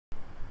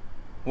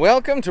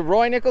Welcome to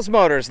Roy Nichols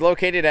Motors,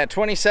 located at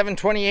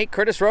 2728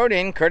 Courtice Road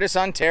in Courtice,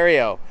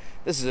 Ontario.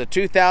 This is a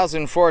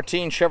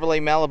 2014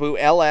 Chevrolet Malibu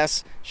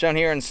LS, shown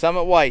here in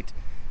Summit White.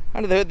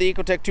 Under the hood, the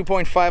Ecotec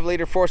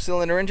 2.5-liter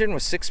four-cylinder engine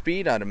with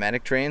 6-speed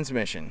automatic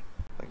transmission.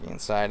 Looking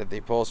inside at the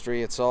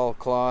upholstery, it's all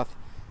cloth.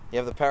 You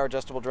have the power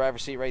adjustable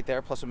driver's seat right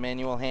there, plus a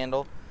manual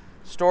handle.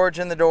 Storage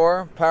in the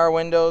door, power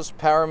windows,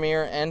 power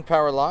mirror, and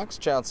power locks.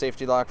 Child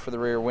safety lock for the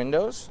rear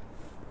windows.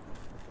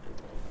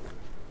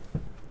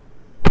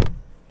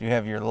 You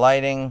have your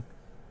lighting,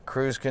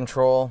 cruise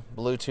control,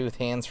 Bluetooth,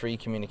 hands-free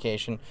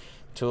communication,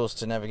 tools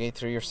to navigate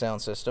through your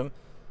sound system.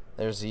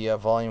 There's the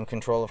volume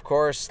control, of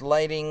course,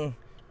 lighting,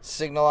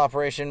 signal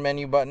operation,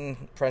 menu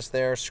button. Press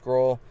there,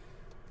 scroll,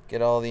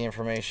 get all the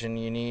information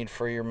you need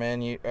for your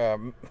menu,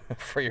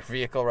 for your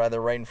vehicle,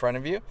 rather, right in front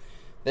of you.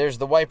 There's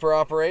the wiper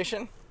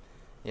operation.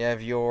 You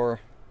have your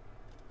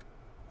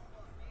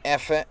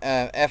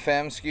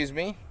FM, excuse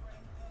me.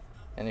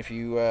 And if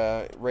you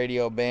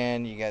radio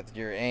band, you got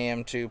your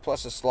AM too,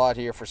 plus a slot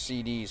here for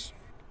CDs.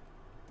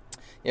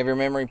 You have your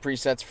memory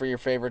presets for your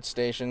favorite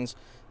stations,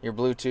 your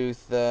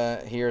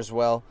Bluetooth here as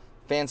well.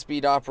 Fan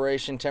speed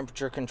operation,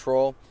 temperature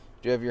control.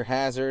 You have your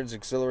hazards,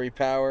 auxiliary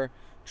power,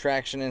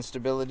 traction and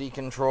stability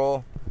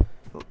control.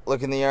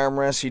 Look in the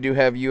armrest, you do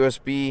have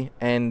USB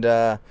and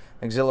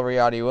auxiliary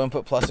audio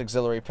input, plus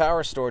auxiliary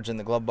power storage in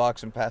the glove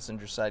box and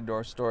passenger side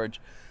door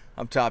storage.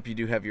 Up top, you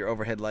do have your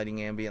overhead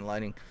lighting, ambient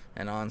lighting,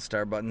 and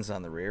OnStar buttons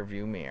on the rear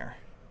view mirror.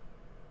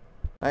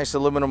 Nice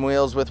aluminum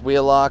wheels with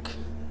wheel lock.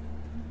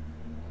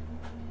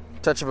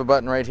 Touch of a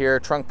button right here.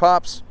 Trunk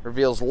pops,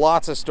 reveals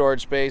lots of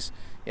storage space.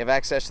 You have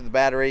access to the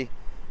battery.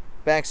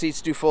 Back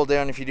seats do fold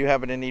down if you do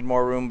happen to need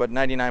more room, but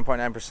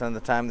 99.9% of the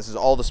time, this is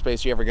all the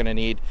space you're ever going to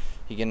need.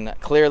 You can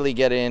clearly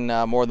get in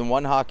more than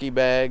one hockey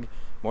bag,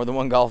 more than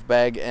one golf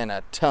bag, and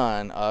a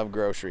ton of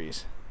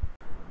groceries.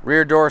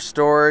 Rear door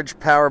storage,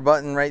 power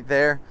button right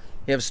there.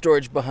 You have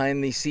storage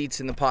behind the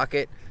seats in the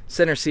pocket.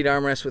 Center seat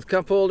armrest with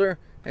cup holder.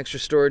 Extra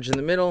storage in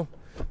the middle.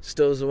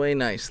 Stows away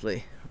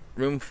nicely.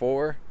 Room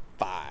for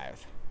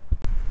 5.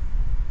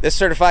 This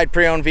certified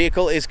pre-owned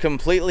vehicle is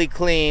completely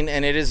clean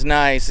and it is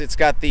nice. It's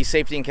got the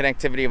safety and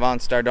connectivity of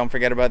OnStar. Don't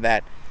forget about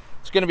that.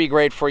 It's going to be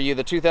great for you.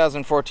 The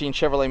 2014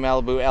 Chevrolet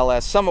Malibu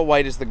LS. Summit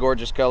White is the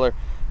gorgeous color.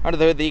 Under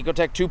the hood, the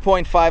Ecotec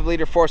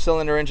 2.5-liter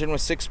four-cylinder engine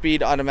with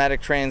 6-speed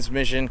automatic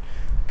transmission.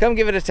 Come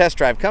give it a test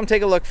drive. Come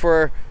take a look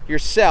for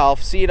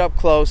yourself. See it up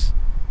close.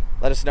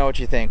 Let us know what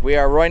you think. We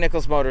are Roy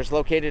Nichols Motors,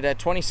 located at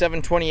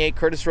 2728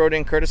 Courtice Road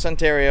in Courtice,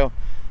 Ontario,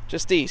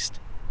 just east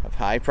of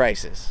high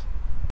prices.